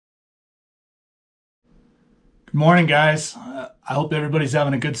Good morning, guys. I hope everybody's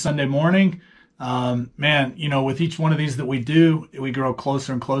having a good Sunday morning. Man, with each one of these that we do, we grow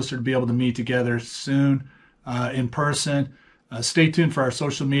closer and closer to be able to meet together soon in person. Stay tuned for our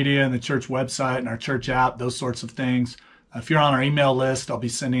social media and the church website and our church app, those sorts of things. If you're on our email list, I'll be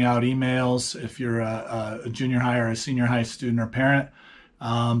sending out emails if you're a junior high or a senior high student or parent.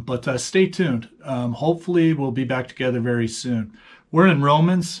 But stay tuned. Hopefully, we'll be back together very soon. We're in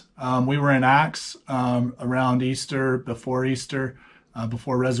Romans. We were in Acts around Easter, before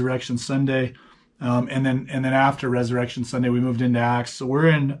Resurrection Sunday, and then after Resurrection Sunday, we moved into Acts. So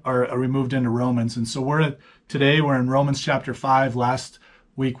we moved into Romans, and so today we're in Romans chapter 5. Last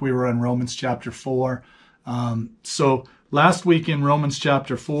week we were in Romans chapter 4. So last week in Romans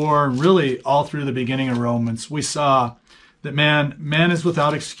chapter 4, really all through the beginning of Romans, we saw that man is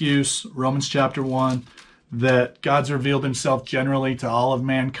without excuse. Romans chapter 1. That God's revealed himself generally to all of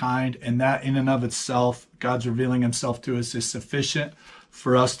mankind, and that in and of itself, God's revealing himself to us is sufficient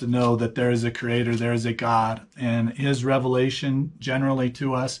for us to know that there is a creator, there is a God, and his revelation generally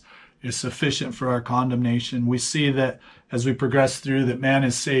to us is sufficient for our condemnation. We see that as we progress through that man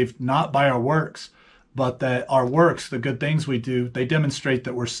is saved not by our works, but that our works, the good things we do, they demonstrate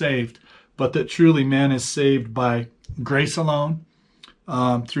that we're saved, but that truly man is saved by grace alone,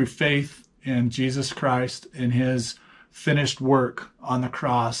 through faith in Jesus Christ, in his finished work on the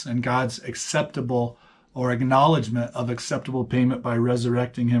cross, and God's acceptable or acknowledgement of acceptable payment by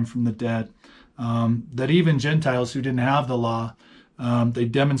resurrecting him from the dead. That even Gentiles who didn't have the law, they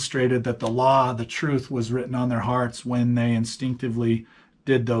demonstrated that the law, the truth, was written on their hearts when they instinctively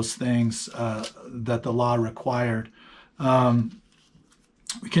did those things that the law required.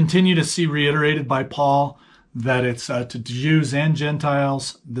 We continue to see reiterated by Paul that it's to Jews and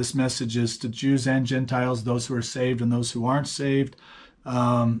Gentiles. This message is to Jews and Gentiles, those who are saved and those who aren't saved,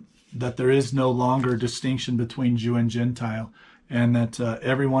 that there is no longer distinction between Jew and Gentile, and that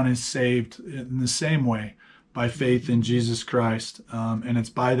everyone is saved in the same way by faith in Jesus Christ. And it's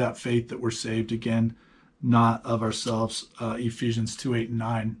by that faith that we're saved, again, not of ourselves, Ephesians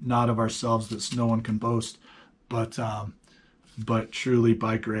 2:8-9, not of ourselves, that no one can boast, but truly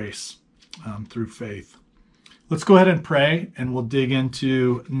by grace through faith. Let's go ahead and pray, and we'll dig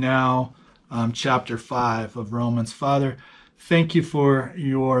into now chapter 5 of Romans. Father, thank you for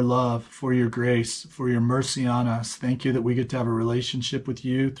your love, for your grace, for your mercy on us. Thank you that we get to have a relationship with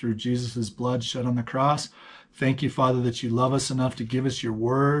you through Jesus' blood shed on the cross. Thank you, Father, that you love us enough to give us your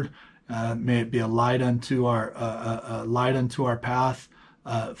word. May it be a light unto our path.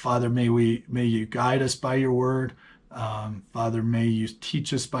 Father, may you guide us by your word. Father, may you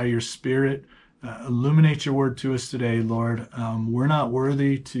teach us by your Spirit. Illuminate your word to us today, Lord. We're not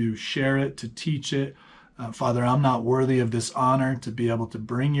worthy to share it, to teach it. Father, I'm not worthy of this honor to be able to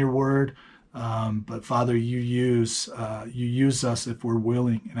bring your word. But Father, you use us if we're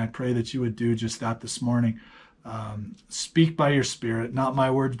willing. And I pray that you would do just that this morning. Speak by your Spirit, not my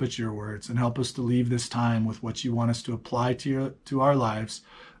words, but your words, and help us to leave this time with what you want us to apply to our lives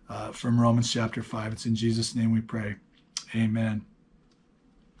from Romans chapter 5. It's in Jesus' name we pray. Amen.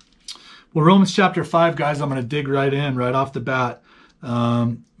 Well, Romans chapter 5, guys, I'm going to dig right in, right off the bat.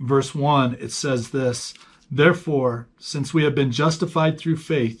 Verse 1, it says this: Therefore, since we have been justified through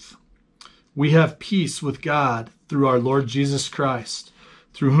faith, we have peace with God through our Lord Jesus Christ,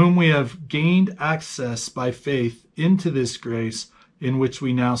 through whom we have gained access by faith into this grace in which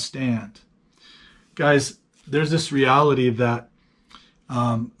we now stand. Guys, there's this reality that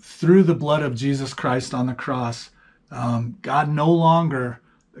through the blood of Jesus Christ on the cross, God no longer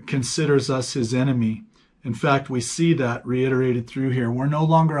considers us his enemy. In fact, we see that reiterated through here. We're no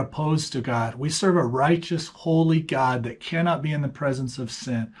longer opposed to God. We serve a righteous, holy God that cannot be in the presence of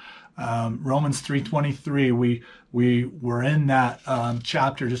sin. Romans 3:23, we were in that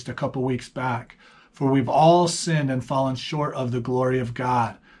chapter just a couple weeks back. For we've all sinned and fallen short of the glory of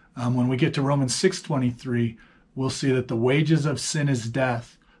God. When we get to Romans 6:23, we'll see that the wages of sin is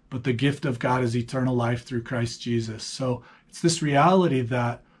death, but the gift of God is eternal life through Christ Jesus. So it's this reality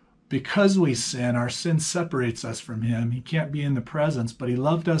that because we sin, our sin separates us from him. He can't be in the presence, but he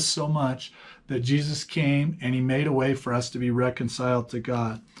loved us so much that Jesus came and he made a way for us to be reconciled to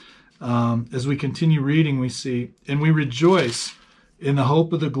God. As we continue reading, we see, and we rejoice in the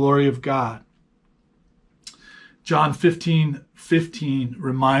hope of the glory of God. John 15:15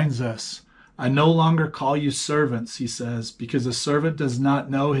 reminds us, I no longer call you servants, he says, because a servant does not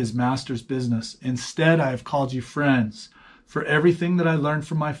know his master's business. Instead, I have called you friends. For everything that I learned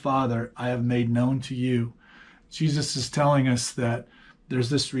from my Father, I have made known to you. Jesus is telling us that there's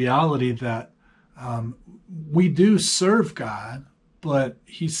this reality that we do serve God, but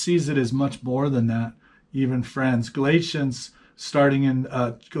he sees it as much more than that. even friends. Galatians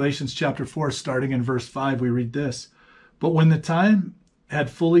chapter 4, starting in verse 5, we read this. But when the time had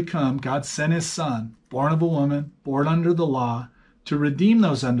fully come, God sent his Son, born of a woman, born under the law, to redeem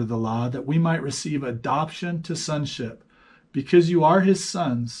those under the law, that we might receive adoption to sonship. Because you are his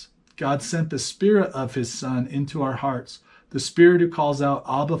sons, God sent the Spirit of his Son into our hearts, the Spirit who calls out,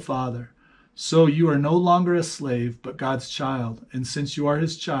 Abba, Father. So you are no longer a slave, but God's child. And since you are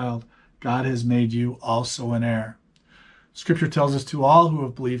his child, God has made you also an heir. Scripture tells us to all who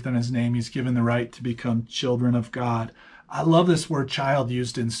have believed in his name, he's given the right to become children of God. I love this word child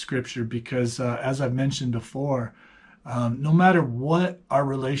used in Scripture because, as I've mentioned before, no matter what our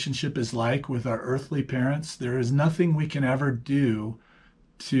relationship is like with our earthly parents, there is nothing we can ever do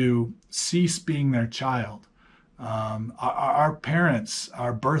to cease being their child. Our parents,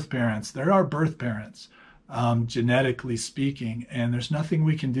 our birth parents, they're our birth parents, genetically speaking, and there's nothing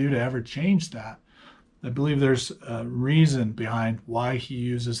we can do to ever change that. I believe there's a reason behind why he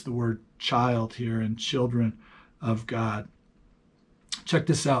uses the word child here and children of God. Check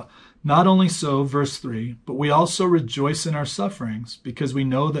this out. Not only so, verse 3, but we also rejoice in our sufferings, because we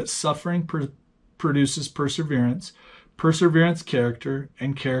know that suffering produces perseverance, perseverance character,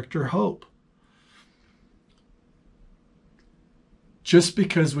 and character hope. Just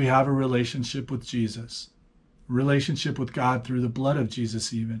because we have a relationship with Jesus, relationship with God through the blood of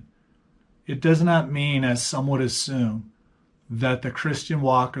Jesus even, it does not mean, as some would assume, that the Christian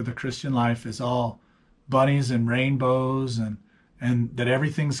walk or the Christian life is all bunnies and rainbows and that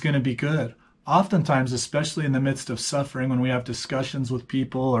everything's going to be good. Oftentimes, especially in the midst of suffering, when we have discussions with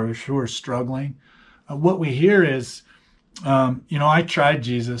people or who are struggling, what we hear is, I tried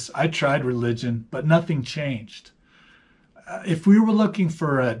Jesus, I tried religion, but nothing changed. If we were looking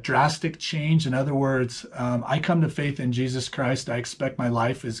for a drastic change, in other words, I come to faith in Jesus Christ, I expect my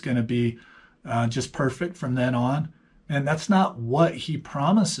life is going to be just perfect from then on. And that's not what he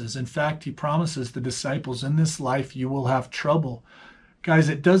promises. In fact, he promises the disciples, in this life you will have trouble. Guys,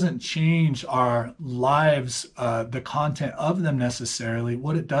 it doesn't change our lives, the content of them necessarily.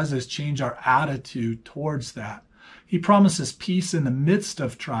 What it does is change our attitude towards that. He promises peace in the midst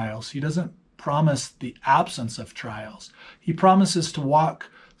of trials. He doesn't promise the absence of trials. He promises to walk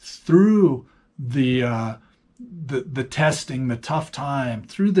through the testing, the tough time,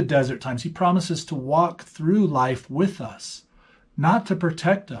 through the desert times. He promises to walk through life with us, not to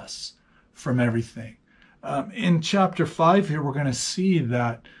protect us from everything. In chapter 5 here, we're going to see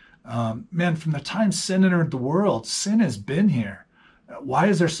that, from the time sin entered the world, sin has been here. Why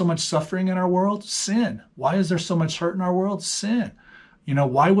is there so much suffering in our world? Sin. Why is there so much hurt in our world? Sin.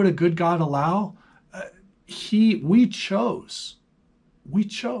 Why would a good God allow? We chose. We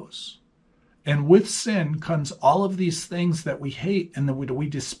chose. And with sin comes all of these things that we hate and that we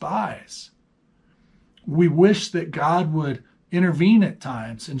despise. We wish that God would intervene at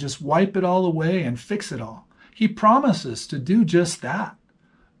times and just wipe it all away and fix it all. He promises to do just that.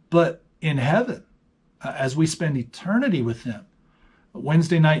 But in heaven, as we spend eternity with him,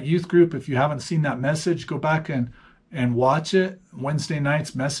 Wednesday night youth group, if you haven't seen that message, go back and watch it. Wednesday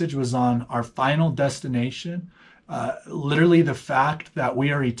night's message was on our final destination. Literally the fact that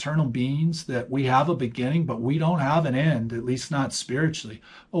we are eternal beings, that we have a beginning, but we don't have an end, at least not spiritually.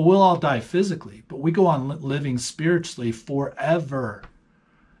 Well, we'll all die physically, but we go on living spiritually forever.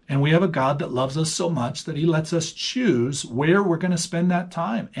 And we have a God that loves us so much that he lets us choose where we're going to spend that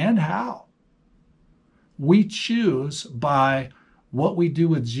time and how. We choose by what we do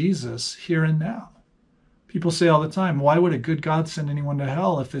with Jesus here and now. People say all the time, why would a good God send anyone to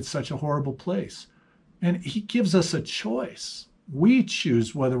hell if it's such a horrible place? And he gives us a choice. We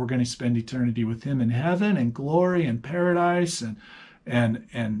choose whether we're going to spend eternity with him in heaven and glory and paradise and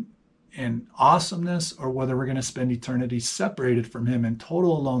awesomeness, or whether we're going to spend eternity separated from him in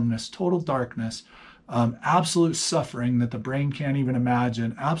total aloneness, total darkness, absolute suffering that the brain can't even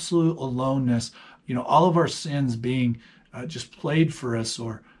imagine, absolute aloneness, all of our sins being just played for us,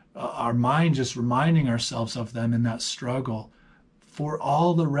 or our mind just reminding ourselves of them in that struggle for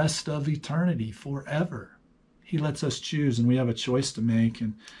all the rest of eternity, forever. He lets us choose, and we have a choice to make.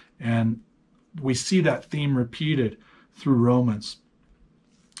 And we see that theme repeated through Romans.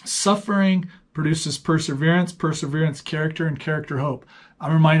 Suffering produces perseverance, perseverance character, and character hope.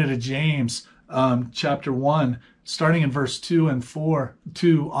 I'm reminded of James chapter 1, starting in verse 2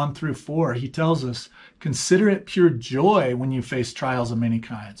 on through 4. He tells us, consider it pure joy when you face trials of many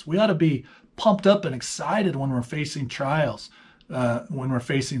kinds. We ought to be pumped up and excited when we're facing trials. when we're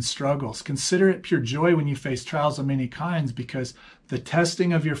facing struggles. Consider it pure joy when you face trials of many kinds, because the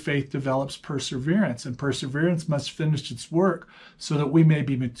testing of your faith develops perseverance, and perseverance must finish its work so that we may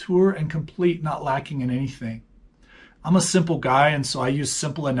be mature and complete, not lacking in anything. I'm a simple guy, and so I use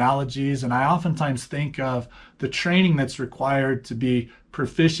simple analogies, and I oftentimes think of the training that's required to be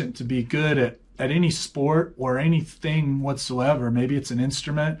proficient, to be good at any sport or anything whatsoever. Maybe it's an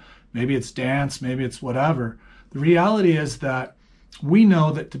instrument, maybe it's dance, maybe it's whatever. The reality is that we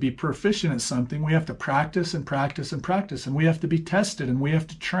know that to be proficient at something, we have to practice and practice and practice, and we have to be tested, and we have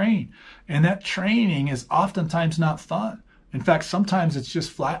to train. And that training is oftentimes not fun. In fact, sometimes it's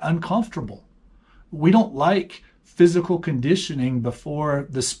just flat uncomfortable. We don't like physical conditioning before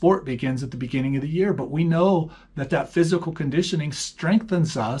the sport begins at the beginning of the year, but we know that that physical conditioning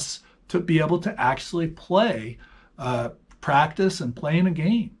strengthens us to be able to actually play, practice and play in a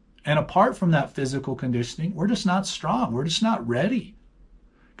game. And apart from that physical conditioning, we're just not strong. We're just not ready.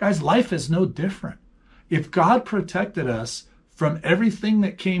 Guys, life is no different. If God protected us from everything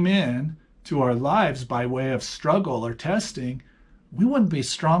that came in to our lives by way of struggle or testing, we wouldn't be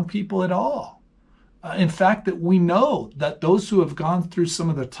strong people at all. In fact, that we know that those who have gone through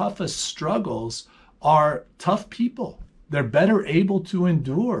some of the toughest struggles are tough people. They're better able to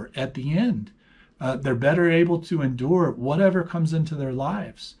endure at the end. They're better able to endure whatever comes into their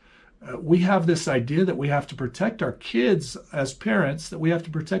lives. We have this idea that we have to protect our kids as parents, that we have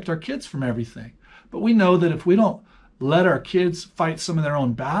to protect our kids from everything. But we know that if we don't let our kids fight some of their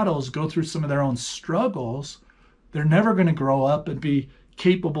own battles, go through some of their own struggles, they're never going to grow up and be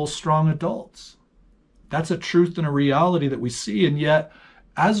capable, strong adults. That's a truth and a reality that we see. And yet,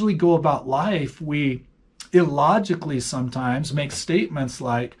 as we go about life, we illogically sometimes make statements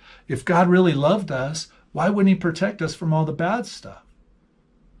like, if God really loved us, why wouldn't he protect us from all the bad stuff?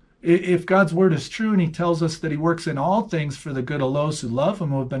 If God's word is true and he tells us that he works in all things for the good of those who love him,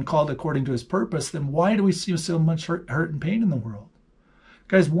 who have been called according to his purpose, then why do we see so much hurt and pain in the world?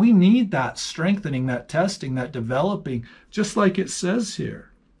 Guys, we need that strengthening, that testing, that developing, just like it says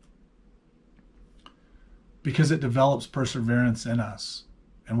here, because it develops perseverance in us,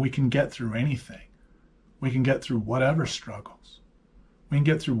 and we can get through anything. We can get through whatever struggles. We can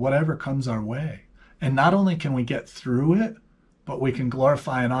get through whatever comes our way. And not only can we get through it, but we can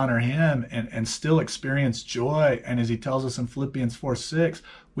glorify and honor him and still experience joy. And as he tells us in Philippians 4:6,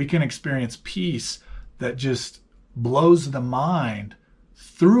 we can experience peace that just blows the mind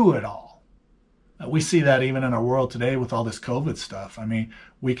through it all. We see that even in our world today with all this COVID stuff. I mean,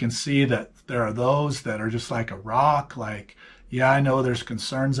 we can see that there are those that are just like a rock, like, yeah, I know there's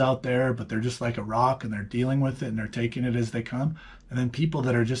concerns out there, but they're just like a rock and they're dealing with it and they're taking it as they come. And then people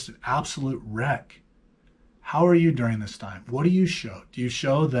that are just an absolute wreck. How are you during this time? What do you show? Do you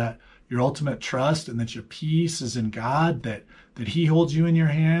show that your ultimate trust and that your peace is in God, that he holds you in your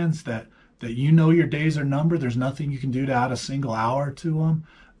hands, that you know your days are numbered, there's nothing you can do to add a single hour to them,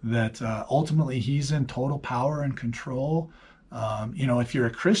 that ultimately he's in total power and control? If you're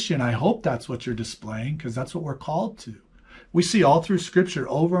a Christian, I hope that's what you're displaying, because that's what we're called to. We see all through Scripture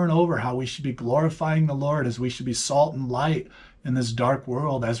over and over how we should be glorifying the Lord, as we should be salt and light in this dark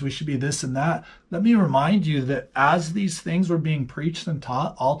world, as we should be this and that. Let me remind you that as these things were being preached and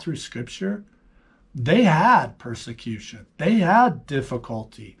taught all through Scripture, they had persecution. They had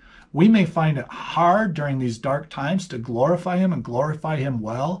difficulty. We may find it hard during these dark times to glorify him and glorify him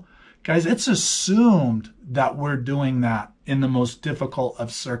well. Guys, it's assumed that we're doing that in the most difficult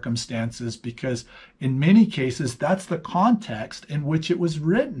of circumstances, because in many cases, that's the context in which it was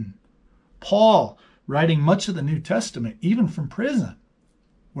written. Paul, writing much of the New Testament, even from prison,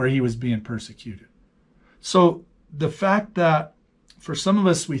 where he was being persecuted. So the fact that for some of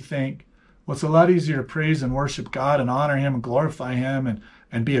us, we think, well, it's a lot easier to praise and worship God and honor him and glorify him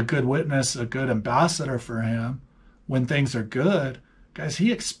and be a good witness, a good ambassador for him when things are good. Guys,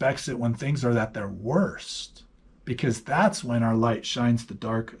 he expects it when things are at their worst, because that's when our light shines the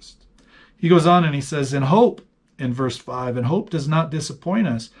darkest. He goes on and he says, in hope, in verse 5, and hope does not disappoint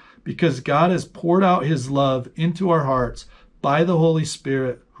us, because God has poured out his love into our hearts by the Holy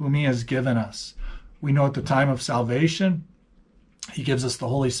Spirit, whom he has given us. We know at the time of salvation, he gives us the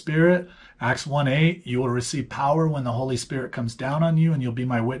Holy Spirit. Acts 1:8, you will receive power when the Holy Spirit comes down on you, and you'll be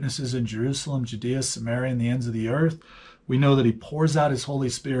my witnesses in Jerusalem, Judea, Samaria, and the ends of the earth. We know that he pours out his Holy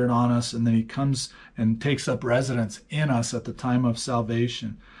Spirit on us, and then he comes and takes up residence in us at the time of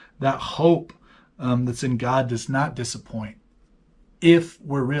salvation. That hope that's in God does not disappoint if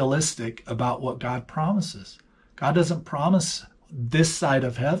we're realistic about what God promises. God doesn't promise this side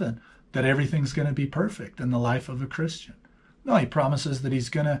of heaven that everything's going to be perfect in the life of a Christian. No, he promises that he's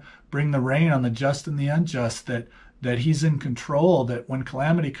going to bring the rain on the just and the unjust, that that he's in control, that when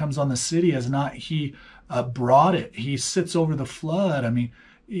calamity comes on the city, has not he brought it. He sits over the flood. I mean,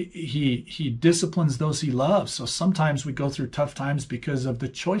 he disciplines those he loves. So sometimes we go through tough times because of the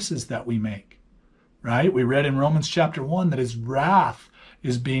choices that we make, right? We read in Romans chapter 1 that his wrath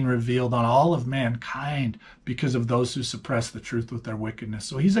is being revealed on all of mankind because of those who suppress the truth with their wickedness.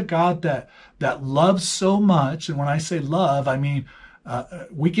 So he's a God that loves so much. And when I say love, I mean,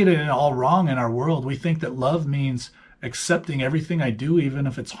 we get it all wrong in our world. We think that love means accepting everything I do, even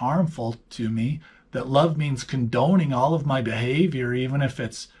if it's harmful to me. That love means condoning all of my behavior, even if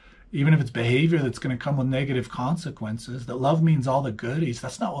it's behavior that's going to come with negative consequences. That love means all the goodies.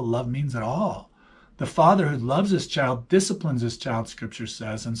 That's not what love means at all. The father who loves his child disciplines his child, Scripture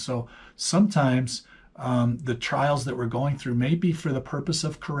says. And so sometimes the trials that we're going through may be for the purpose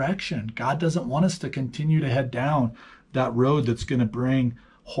of correction. God doesn't want us to continue to head down that road that's going to bring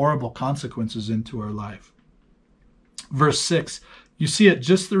horrible consequences into our life. Verse 6, you see, at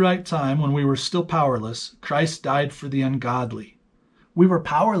just the right time, when we were still powerless, Christ died for the ungodly. We were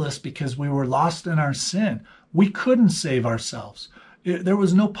powerless because we were lost in our sin. We couldn't save ourselves. There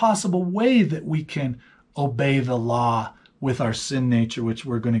was no possible way that we can obey the law with our sin nature, which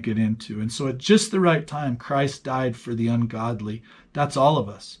we're going to get into. And so at just the right time, Christ died for the ungodly. That's all of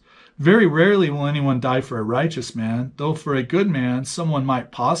us. Very rarely will anyone die for a righteous man, though for a good man, someone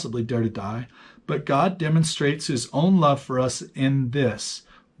might possibly dare to die. But God demonstrates his own love for us in this: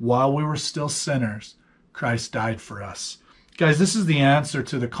 while we were still sinners, Christ died for us. Guys, this is the answer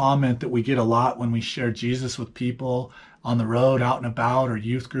to the comment that we get a lot when we share Jesus with people on the road, out and about, or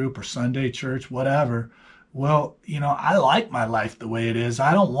youth group, or Sunday church, whatever. Well, I like my life the way it is.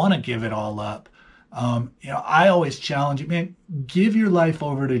 I don't want to give it all up. I always challenge you, man, give your life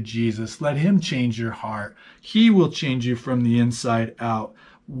over to Jesus. Let him change your heart. He will change you from the inside out.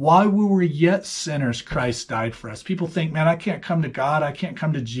 While we were yet sinners, Christ died for us. People think, man, I can't come to God. I can't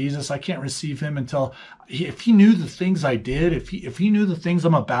come to Jesus. I can't receive him until if he knew the things I did, if he knew the things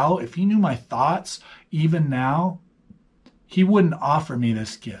I'm about, if he knew my thoughts, even now, he wouldn't offer me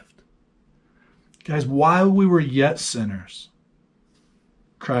this gift. Guys, while we were yet sinners,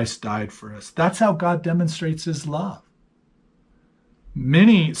 Christ died for us. That's how God demonstrates his love.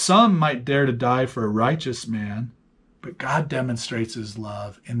 Some might dare to die for a righteous man, but God demonstrates his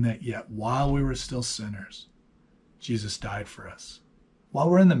love in that yet while we were still sinners, Jesus died for us. While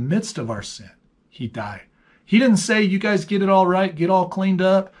we're in the midst of our sin, he died. He didn't say, you guys get it all right, get all cleaned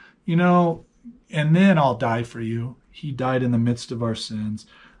up, and then I'll die for you. He died in the midst of our sins.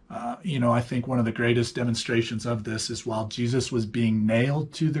 I think one of the greatest demonstrations of this is while Jesus was being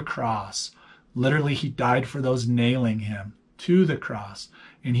nailed to the cross. Literally, he died for those nailing him to the cross.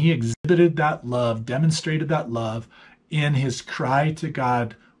 And he exhibited that love, demonstrated that love in his cry to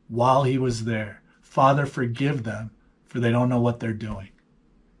God while he was there. Father, forgive them, for they don't know what they're doing.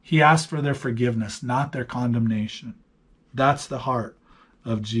 He asked for their forgiveness, not their condemnation. That's the heart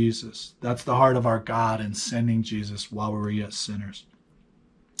of Jesus. That's the heart of our God in sending Jesus while we were yet sinners.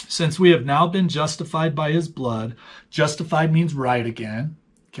 Since we have now been justified by his blood, justified means right again,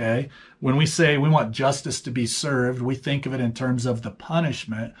 okay? When we say we want justice to be served, we think of it in terms of the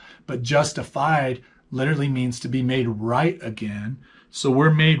punishment, but justified literally means to be made right again. So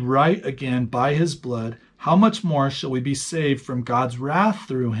we're made right again by his blood. How much more shall we be saved from God's wrath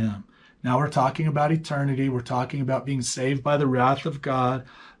through him? Now we're talking about eternity. We're talking about being saved by the wrath of God.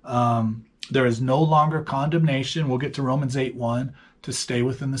 There is no longer condemnation. We'll get to Romans 8:1 to stay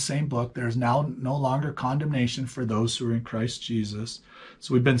within the same book. There is now no longer condemnation for those who are in Christ Jesus.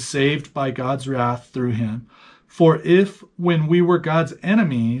 So we've been saved by God's wrath through him. For if, when we were God's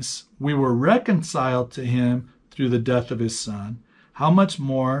enemies, we were reconciled to him through the death of his Son, how much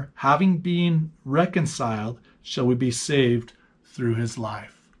more, having been reconciled, shall we be saved through his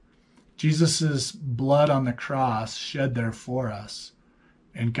life? Jesus' blood on the cross shed there for us,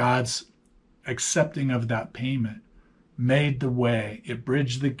 and God's accepting of that payment made the way. It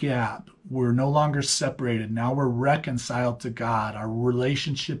bridged the gap. We're no longer separated. Now we're reconciled to God. Our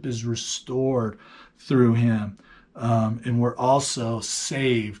relationship is restored through him. And we're also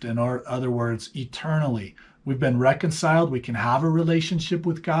saved. In other words, eternally. We've been reconciled. We can have a relationship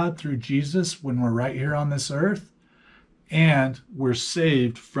with God through Jesus when we're right here on this earth. And we're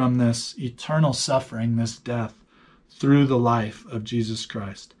saved from this eternal suffering, this death, through the life of Jesus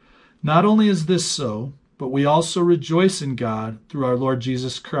Christ. Not only is this so, but we also rejoice in God through our Lord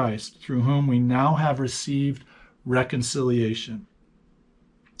Jesus Christ, through whom we now have received reconciliation.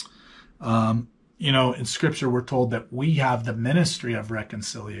 In Scripture, we're told that we have the ministry of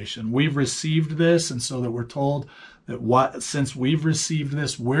reconciliation. We've received this, and so that we're told that since we've received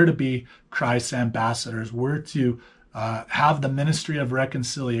this, we're to be Christ's ambassadors. We're to have the ministry of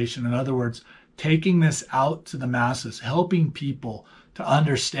reconciliation. In other words, taking this out to the masses, helping people to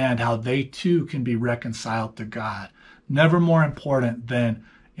understand how they too can be reconciled to God. Never more important than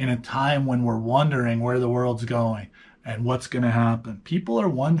in a time when we're wondering where the world's going and what's going to happen. People are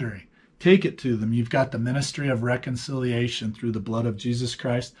wondering. Take it to them. You've got the ministry of reconciliation through the blood of Jesus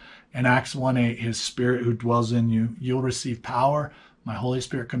Christ. In Acts 1:8, his Spirit who dwells in you, you'll receive power. My Holy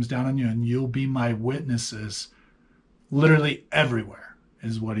Spirit comes down on you, and you'll be my witnesses literally everywhere,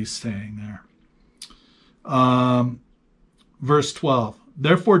 is what he's saying there. Verse 12,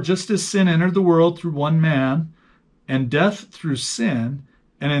 therefore, just as sin entered the world through one man, and death through sin,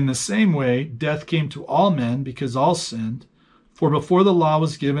 and in the same way death came to all men because all sinned. For before the law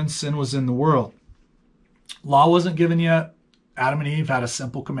was given, sin was in the world. Law wasn't given yet. Adam and Eve had a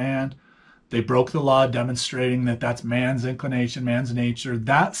simple command. They broke the law, demonstrating that that's man's inclination, man's nature.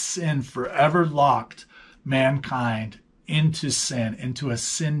 That sin forever locked mankind into sin, into a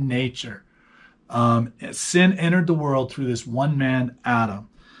sin nature. Sin entered the world through this one man, Adam.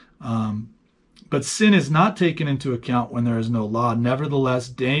 But sin is not taken into account when there is no law. Nevertheless,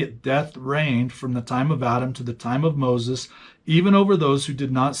 death reigned from the time of Adam to the time of Moses, even over those who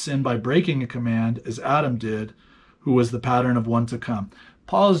did not sin by breaking a command, as Adam did, who was the pattern of one to come.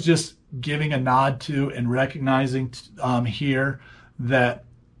 Paul is just giving a nod to and recognizing here that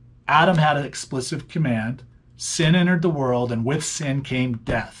Adam had an explicit command. Sin entered the world, and with sin came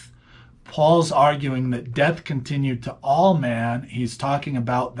death. Paul's arguing that death continued to all man. He's talking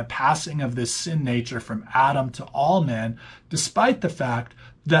about the passing of this sin nature from Adam to all men, despite the fact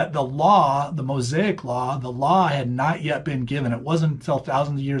that the law, the Mosaic law, the law had not yet been given. It wasn't until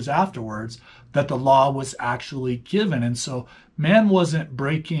thousands of years afterwards that the law was actually given. And so man wasn't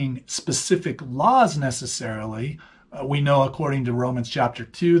breaking specific laws necessarily. We know according to Romans chapter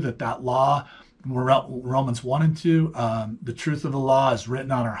 2 that law, Romans 1 and 2, the truth of the law is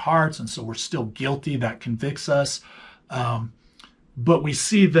written on our hearts, and so we're still guilty. That convicts us. But we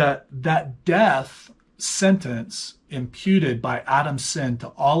see that death sentence imputed by Adam's sin to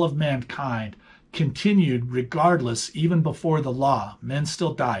all of mankind continued regardless, even before the law. Men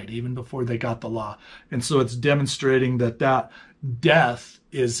still died even before they got the law. And so it's demonstrating that death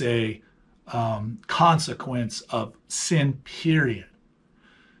is a consequence of sin, period.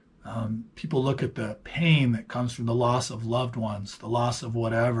 People look at the pain that comes from the loss of loved ones, the loss of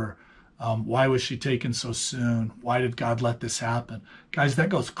whatever. Why was she taken so soon? Why did God let this happen? Guys, that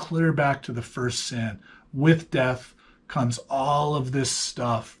goes clear back to the first sin. With death comes all of this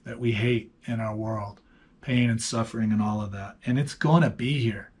stuff that we hate in our world, pain and suffering and all of that. And it's going to be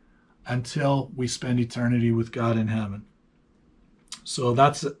here until we spend eternity with God in heaven. So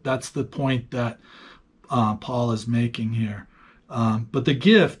that's the point that Paul is making here. But the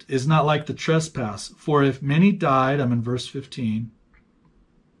gift is not like the trespass. For if many died, I'm in verse 15.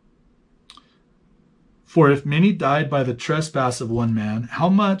 For if many died by the trespass of one man, how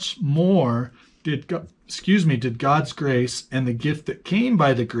much more did God's grace and the gift that came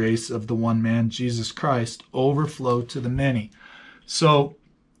by the grace of the one man, Jesus Christ, overflow to the many? So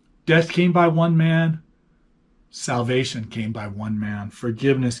death came by one man. Salvation came by one man.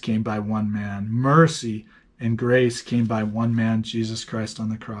 Forgiveness came by one man. Mercy and grace came by one man, Jesus Christ on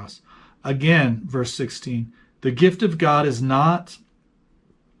the cross. Again, verse 16, the gift of God is not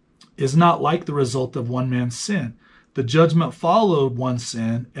like the result of one man's sin. The judgment followed one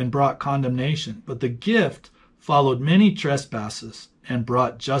sin and brought condemnation, but the gift followed many trespasses and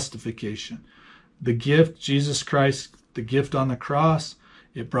brought justification. The gift, Jesus Christ, the gift on the cross,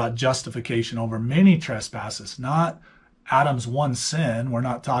 it brought justification over many trespasses, not Adam's one sin. We're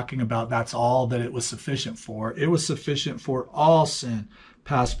not talking about that's all that it was sufficient for. It was sufficient for all sin,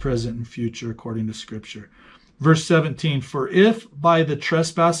 past, present, and future, according to Scripture. Verse 17, for if by the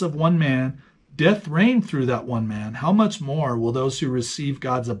trespass of one man death reigned through that one man, how much more will those who receive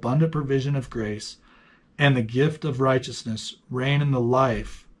God's abundant provision of grace and the gift of righteousness reign in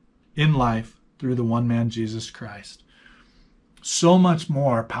life through the one man, Jesus Christ? So much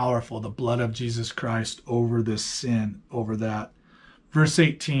more powerful, the blood of Jesus Christ over this sin, over that. Verse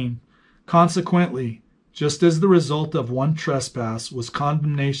 18, consequently, just as the result of one trespass was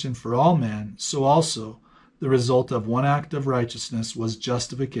condemnation for all men, so also the result of one act of righteousness was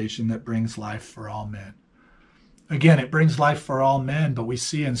justification that brings life for all men. Again, it brings life for all men, but we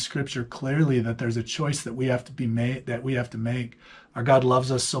see in Scripture clearly that there's a choice that we have to make. Our God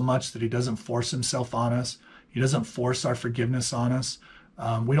loves us so much that he doesn't force himself on us. He doesn't force our forgiveness on us.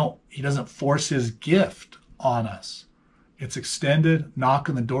 He doesn't force his gift on us. It's extended. Knock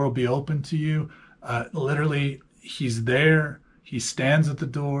and the door will be open to you. Literally, He's there. He stands at the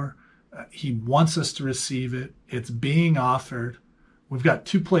door. He wants us to receive it. It's being offered. We've got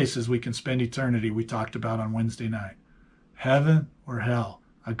two places we can spend eternity we talked about on Wednesday night. Heaven or hell.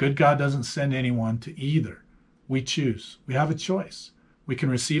 A good God doesn't send anyone to either. We choose. We have a choice. We can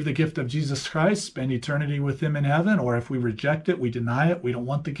receive the gift of Jesus Christ, spend eternity with him in heaven, or if we reject it, we deny it, we don't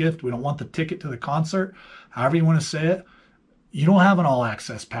want the gift, we don't want the ticket to the concert, however you want to say it, you don't have an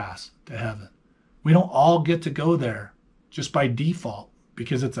all-access pass to heaven. We don't all get to go there just by default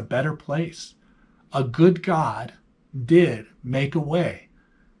because it's a better place. A good God did make a way.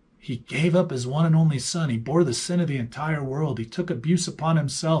 He gave up his one and only son. He bore the sin of the entire world. He took abuse upon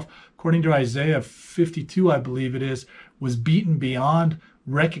himself, according to Isaiah 52, I believe it is, was beaten beyond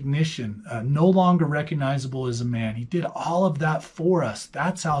recognition, no longer recognizable as a man. He did all of that for us.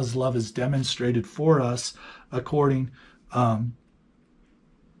 That's how his love is demonstrated for us, according to,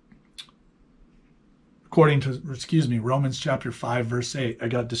 Romans chapter 5, verse 8. I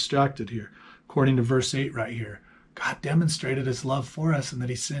got distracted here. According to verse 8 right here, God demonstrated his love for us in that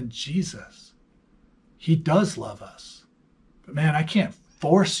he sent Jesus. He does love us. But man, I can't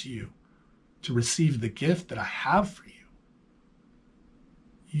force you to receive the gift that I have for you.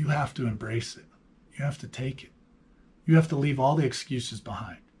 You have to embrace it. You have to take it. You have to leave all the excuses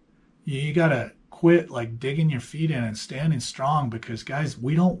behind. You got to quit like digging your feet in and standing strong, because guys,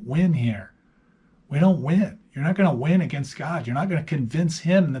 we don't win here. We don't win. You're not going to win against God. You're not going to convince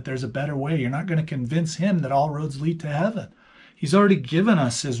him that there's a better way. You're not going to convince him that all roads lead to heaven. He's already given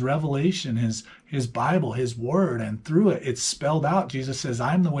us his revelation, his Bible, his word, and through it, it's spelled out. Jesus says,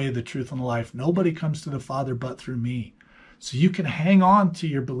 I'm the way, the truth, and the life. Nobody comes to the Father but through me. So you can hang on to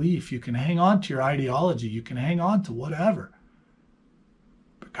your belief. You can hang on to your ideology. You can hang on to whatever.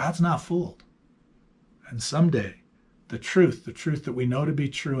 But God's not fooled. And someday, the truth that we know to be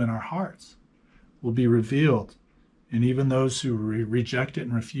true in our hearts, will be revealed. And even those who reject it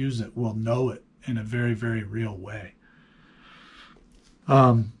and refuse it will know it in a very, very real way.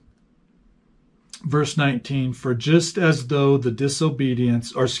 Verse 19, for just as through the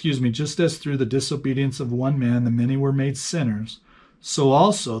disobedience of one man, the many were made sinners, so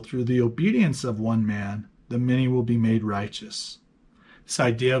also through the obedience of one man, the many will be made righteous. This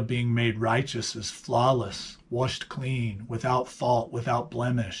idea of being made righteous is flawless, washed clean, without fault, without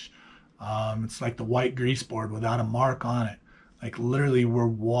blemish. It's like the white grease board without a mark on it. Like literally we're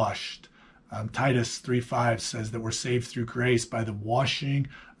washed. Titus 3:5 says that we're saved through grace by the washing,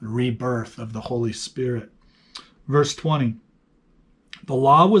 rebirth of the Holy Spirit. Verse 20, the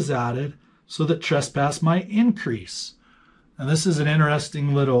law was added so that trespass might increase. And this is an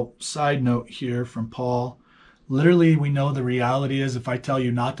interesting little side note here from Paul. Literally, we know the reality is if I tell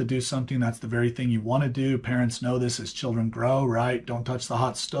you not to do something, that's the very thing you want to do. Parents know this as children grow, right? Don't touch the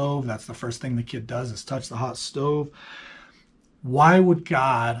hot stove. That's the first thing the kid does is touch the hot stove. Why would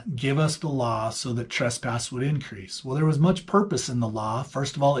God give us the law so that trespass would increase? Well, there was much purpose in the law.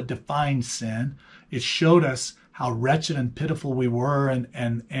 First of all, it defined sin. It showed us how wretched and pitiful we were,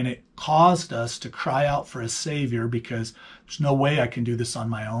 and it caused us to cry out for a Savior, because there's no way I can do this on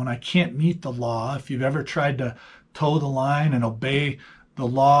my own. I can't meet the law. If you've ever tried to toe the line and obey the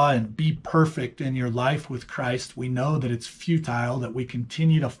law and be perfect in your life with Christ, we know that it's futile, that we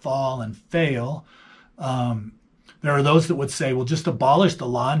continue to fall and fail. There are those that would say, well, just abolish the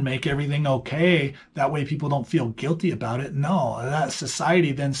law and make everything okay. That way people don't feel guilty about it. No, that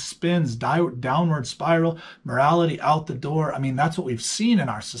society then spins downward spiral, morality out the door. I mean, that's what we've seen in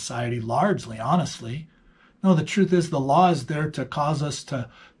our society largely, honestly. No, the truth is the law is there to cause us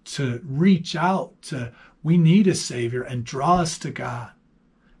to reach out. We need a Savior and draw us to God.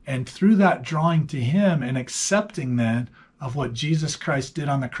 And through that drawing to him and accepting then of what Jesus Christ did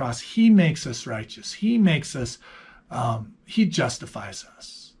on the cross, he makes us righteous. He makes us he justifies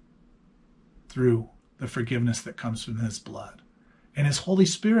us through the forgiveness that comes from his blood. And his Holy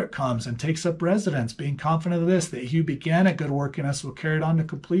Spirit comes and takes up residence, being confident of this, that he who began a good work in us will carry it on to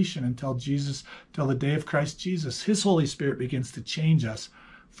completion until the day of Christ Jesus. His Holy Spirit begins to change us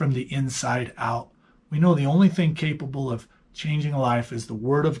from the inside out. We know the only thing capable of changing a life is the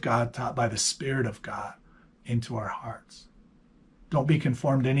Word of God taught by the Spirit of God into our hearts. Don't be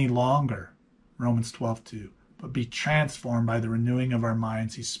conformed any longer, Romans 12:2. But be transformed by the renewing of our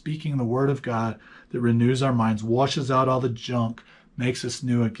minds. He's speaking the word of God that renews our minds, washes out all the junk, makes us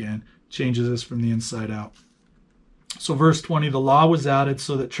new again, changes us from the inside out. So verse 20, the law was added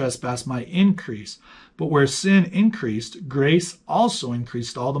so that trespass might increase. But where sin increased, grace also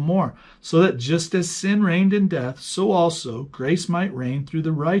increased all the more, so that just as sin reigned in death, so also grace might reign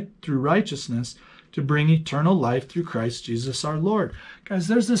through righteousness to bring eternal life through Christ Jesus our Lord. Guys,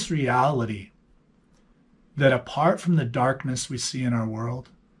 there's this reality that apart from the darkness we see in our world,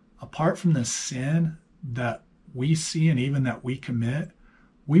 apart from the sin that we see and even that we commit,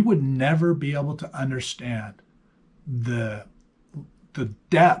 we would never be able to understand the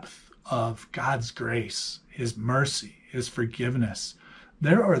depth of God's grace, his mercy, his forgiveness.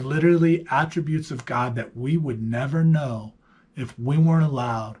 There are literally attributes of God that we would never know if we weren't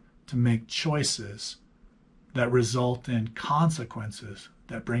allowed to make choices that result in consequences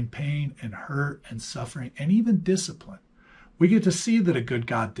that bring pain and hurt and suffering and even discipline. We get to see that a good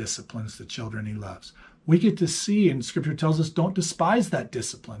God disciplines the children he loves. We get to see, and Scripture tells us, don't despise that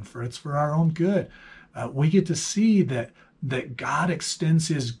discipline, for it's for our own good. We get to see that God extends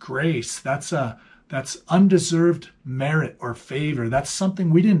his grace. That's undeserved merit or favor. That's something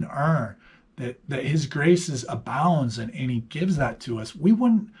we didn't earn, that his grace abounds and he gives that to us. We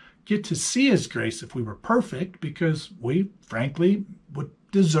wouldn't get to see his grace if we were perfect, because we frankly would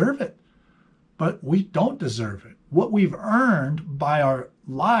deserve it. But we don't deserve it. What we've earned by our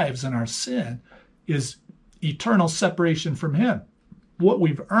lives and our sin is eternal separation from him. What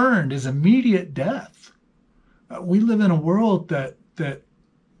we've earned is immediate death. We live in a world that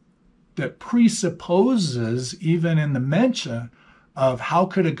presupposes, even in the mention of how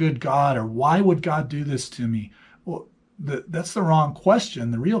could a good God, or why would God do this to me? Well, that's the wrong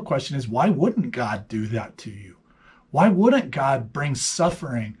question. The real question is, why wouldn't God do that to you? Why wouldn't God bring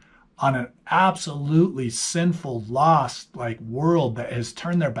suffering on an absolutely sinful, lost world that has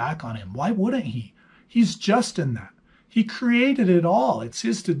turned their back on him? Why wouldn't he? He's just in that. He created it all. It's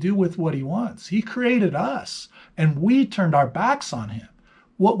his to do with what he wants. He created us, and we turned our backs on him.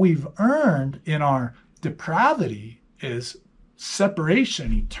 What we've earned in our depravity is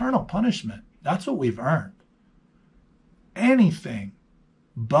separation, eternal punishment. That's what we've earned. Anything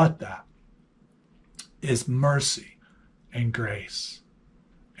but that is mercy and grace,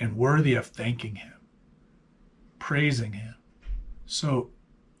 and worthy of thanking him, praising him. So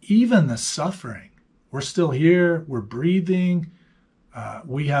even the suffering, we're still here, we're breathing,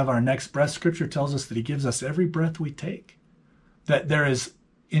 we have our next breath. Scripture tells us that he gives us every breath we take, that there is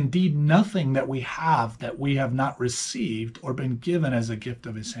indeed nothing that we have not received or been given as a gift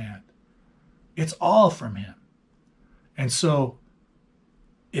of his hand. It's all from him. And so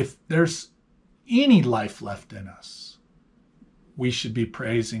if there's any life left in us, we should be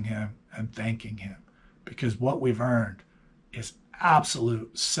praising him and thanking him, because what we've earned is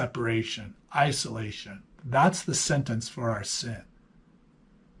absolute separation, isolation. That's the sentence for our sin.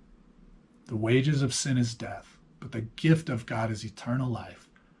 The wages of sin is death, but the gift of God is eternal life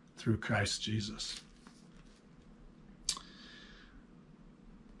through Christ Jesus.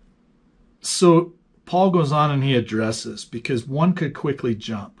 So Paul goes on and he addresses, because one could quickly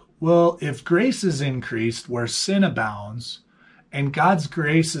jump. Well, if grace is increased where sin abounds, and God's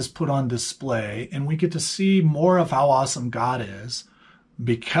grace is put on display, and we get to see more of how awesome God is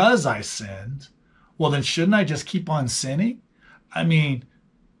because I sinned, well, then shouldn't I just keep on sinning? I mean,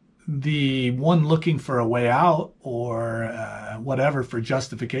 the one looking for a way out or whatever for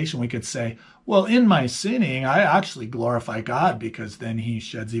justification, we could say, well, in my sinning, I actually glorify God because then he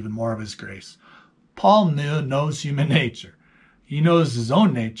sheds even more of his grace. Paul knows human nature. He knows his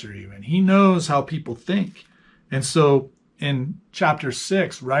own nature even. He knows how people think. And so in chapter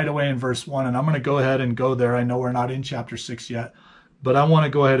 6, right away in verse 1, and I'm going to go ahead and go there. I know we're not in chapter 6 yet, but I want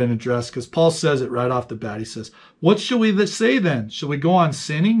to go ahead and address, because Paul says it right off the bat. He says, what shall we say then? Shall we go on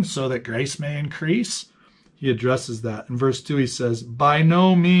sinning so that grace may increase? He addresses that. In verse 2, he says, by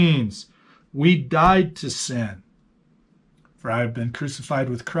no means. We died to sin. For I have been crucified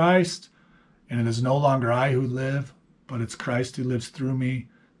with Christ, and it is no longer I who live, but it's Christ who lives through me.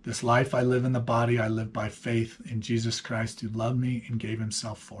 This life I live in the body, I live by faith in Jesus Christ, who loved me and gave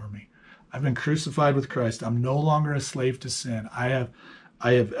himself for me. I've been crucified with Christ. I'm no longer a slave to sin. I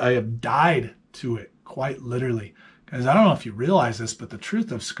have died to it, quite literally. Because I don't know if you realize this, but the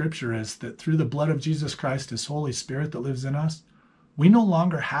truth of Scripture is that through the blood of Jesus Christ, his Holy Spirit that lives in us, we no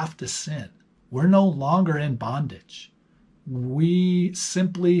longer have to sin. We're no longer in bondage. We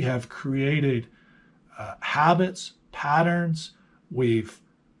simply have created habits, patterns. We've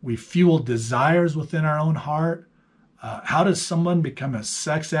fueled desires within our own heart. How does someone become a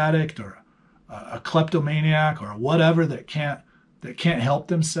sex addict or a kleptomaniac or whatever that can't help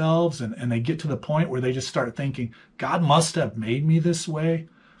themselves, and they get to the point where they just start thinking, God must have made me this way?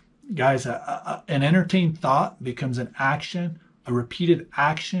 Guys, an entertained thought becomes an action. A repeated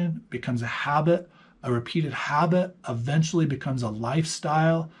action becomes a habit. A repeated habit eventually becomes a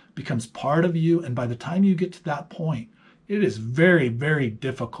lifestyle, becomes part of you. And by the time you get to that point, it is very, very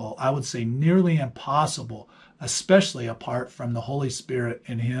difficult, I would say nearly impossible, especially apart from the Holy Spirit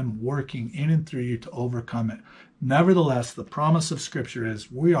and Him working in and through you to overcome it. Nevertheless, the promise of Scripture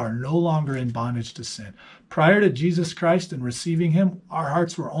is we are no longer in bondage to sin. Prior to Jesus Christ and receiving Him, our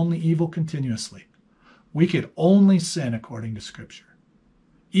hearts were only evil continuously. We could only sin according to Scripture.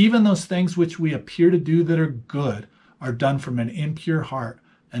 Even those things which we appear to do that are good are done from an impure heart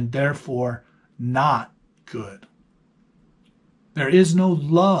and therefore not good. There is no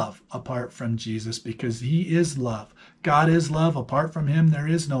love apart from Jesus because He is love. God is love. Apart from Him, there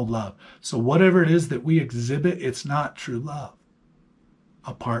is no love. So whatever it is that we exhibit, it's not true love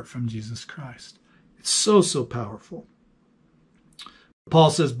apart from Jesus Christ. It's so, so powerful.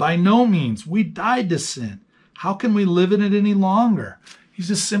 Paul says, by no means, we died to sin. How can we live in it any longer? He's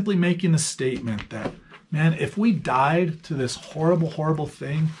just simply making a statement that, man, if we died to this horrible, horrible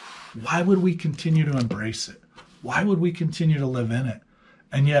thing, why would we continue to embrace it? Why would we continue to live in it?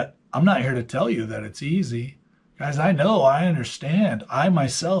 And yet, I'm not here to tell you that it's easy. Guys, I know, I understand. I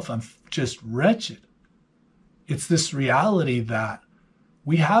myself am just wretched. It's this reality that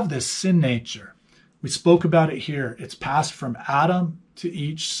we have this sin nature. We spoke about it here. It's passed from Adam to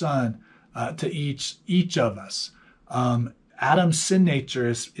each son, to each of us. Adam's sin nature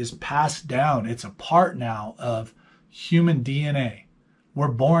is passed down. It's a part now of human DNA. We're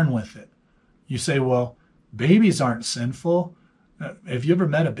born with it. You say, well, babies aren't sinful. Have you ever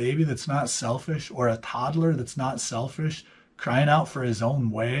met a baby that's not selfish, or a toddler that's not selfish, crying out for his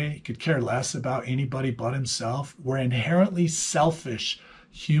own way? He could care less about anybody but himself. We're inherently selfish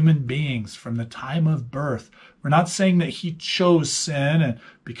human beings from the time of birth. We're not saying that he chose sin, and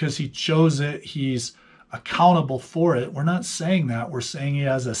because he chose it, he's accountable for it. We're not saying that. We're saying he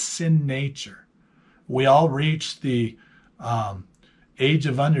has a sin nature. We all reach the age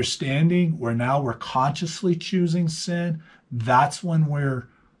of understanding where now we're consciously choosing sin. That's when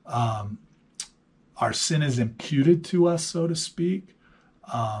our sin is imputed to us, so to speak.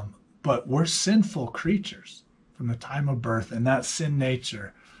 But we're sinful creatures from the time of birth, and that sin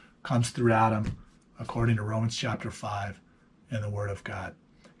nature comes through Adam, according to Romans chapter 5 and the Word of God.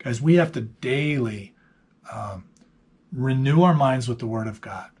 Guys, we have to daily renew our minds with the Word of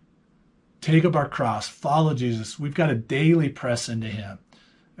God. Take up our cross, follow Jesus. We've got to daily press into Him.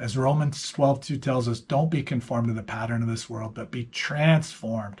 As Romans 12:2 tells us, don't be conformed to the pattern of this world, but be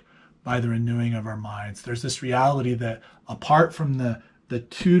transformed by the renewing of our minds. There's this reality that apart from the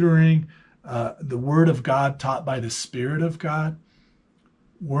tutoring, the Word of God taught by the Spirit of God,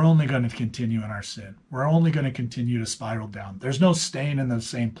 we're only going to continue in our sin. We're only going to continue to spiral down. There's no staying in the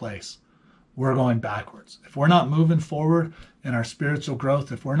same place. We're going backwards. If we're not moving forward in our spiritual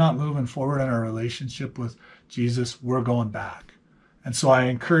growth, if we're not moving forward in our relationship with Jesus, we're going back. And so I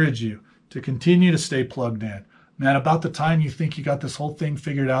encourage you to continue to stay plugged in. Man, about the time you think you got this whole thing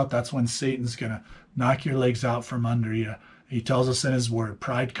figured out, that's when Satan's going to knock your legs out from under you. He tells us in His Word,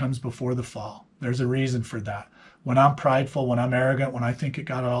 pride comes before the fall. There's a reason for that. When I'm prideful, when I'm arrogant, when I think it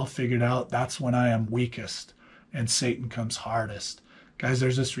got it all figured out, that's when I am weakest and Satan comes hardest. Guys,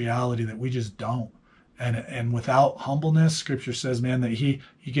 there's this reality that we just don't. And without humbleness, Scripture says, man, that he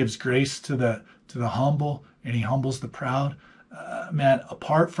gives grace to the humble and He humbles the proud. Man,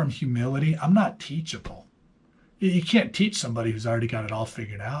 apart from humility, I'm not teachable. You can't teach somebody who's already got it all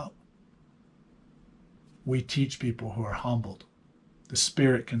figured out. We teach people who are humbled. The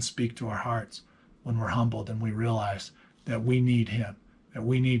Spirit can speak to our hearts when we're humbled and we realize that we need Him, that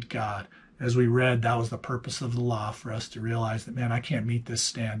we need God. As we read, that was the purpose of the law, for us to realize that, man, I can't meet this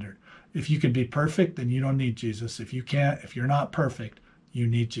standard. If you can be perfect, then you don't need Jesus. If you're not perfect, you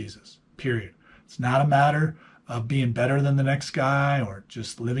need Jesus, period. It's not a matter of being better than the next guy or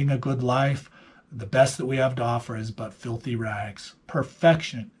just living a good life. The best that we have to offer is but filthy rags.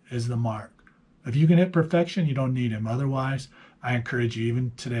 Perfection is the mark. If you can hit perfection, you don't need Him. Otherwise, I encourage you,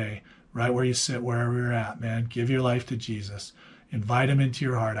 even today, right where you sit, wherever you're at, man, give your life to Jesus. Invite Him into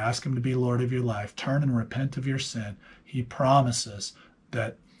your heart. Ask Him to be Lord of your life. Turn and repent of your sin. He promises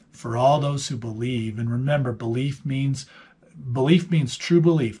that for all those who believe, and remember, belief means true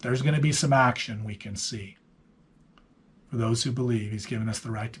belief. There's going to be some action we can see. For those who believe, He's given us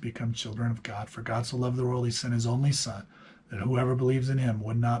the right to become children of God. For God so loved the world, He sent His only Son, that whoever believes in Him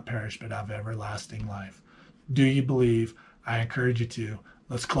would not perish but have everlasting life. Do you believe? I encourage you to.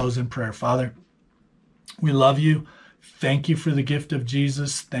 Let's close in prayer. Father, we love You. Thank You for the gift of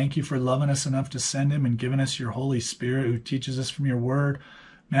Jesus. Thank You for loving us enough to send Him and giving us Your Holy Spirit who teaches us from Your Word.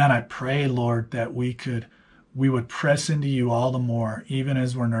 Man, I pray, Lord, that we would press into You all the more, even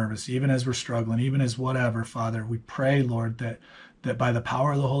as we're nervous, even as we're struggling, even as whatever, Father. We pray, Lord, that by the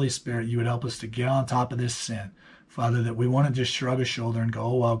power of the Holy Spirit, You would help us to get on top of this sin. Father, that we want to just shrug a shoulder and go,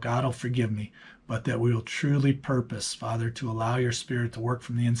 oh, well, God will forgive me. but that we will truly purpose, Father, to allow your Spirit to work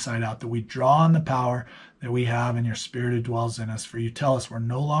from the inside out, that we draw on the power that we have in your Spirit who dwells in us. For you tell us we're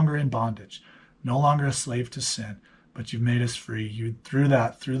no longer in bondage, no longer a slave to sin, but you've made us free. You, through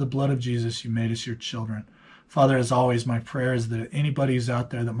the blood of Jesus, you made us your children. Father, as always, my prayer is that anybody who's out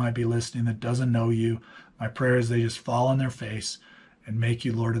there that might be listening that doesn't know you, my prayer is they just fall on their face and make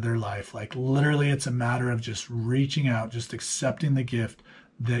you Lord of their life. Like literally, it's a matter of just reaching out, just accepting the gift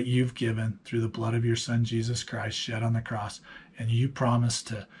that you've given through the blood of your Son, Jesus Christ, shed on the cross. And you promise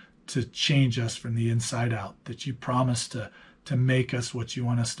to change us from the inside out, that you promise to make us what you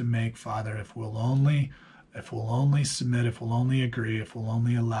want us to make, Father, if we'll only submit, if we'll only agree, if we'll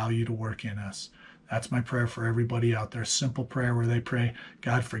only allow you to work in us. That's my prayer for everybody out there. Simple prayer where they pray,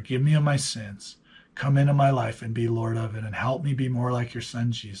 God, forgive me of my sins. Come into my life and be Lord of it, and help me be more like your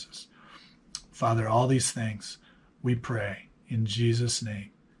Son, Jesus. Father, all these things we pray in Jesus' name.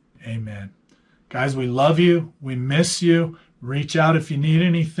 Amen. Guys, we love you. We miss you. Reach out if you need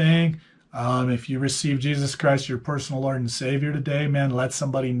anything. If you receive Jesus Christ, your personal Lord and Savior today, man, let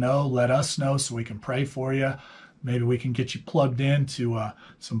somebody know. Let us know so we can pray for you. Maybe we can get you plugged into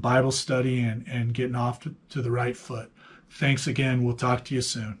some Bible study and getting off to the right foot. Thanks again. We'll talk to you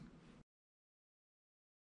soon.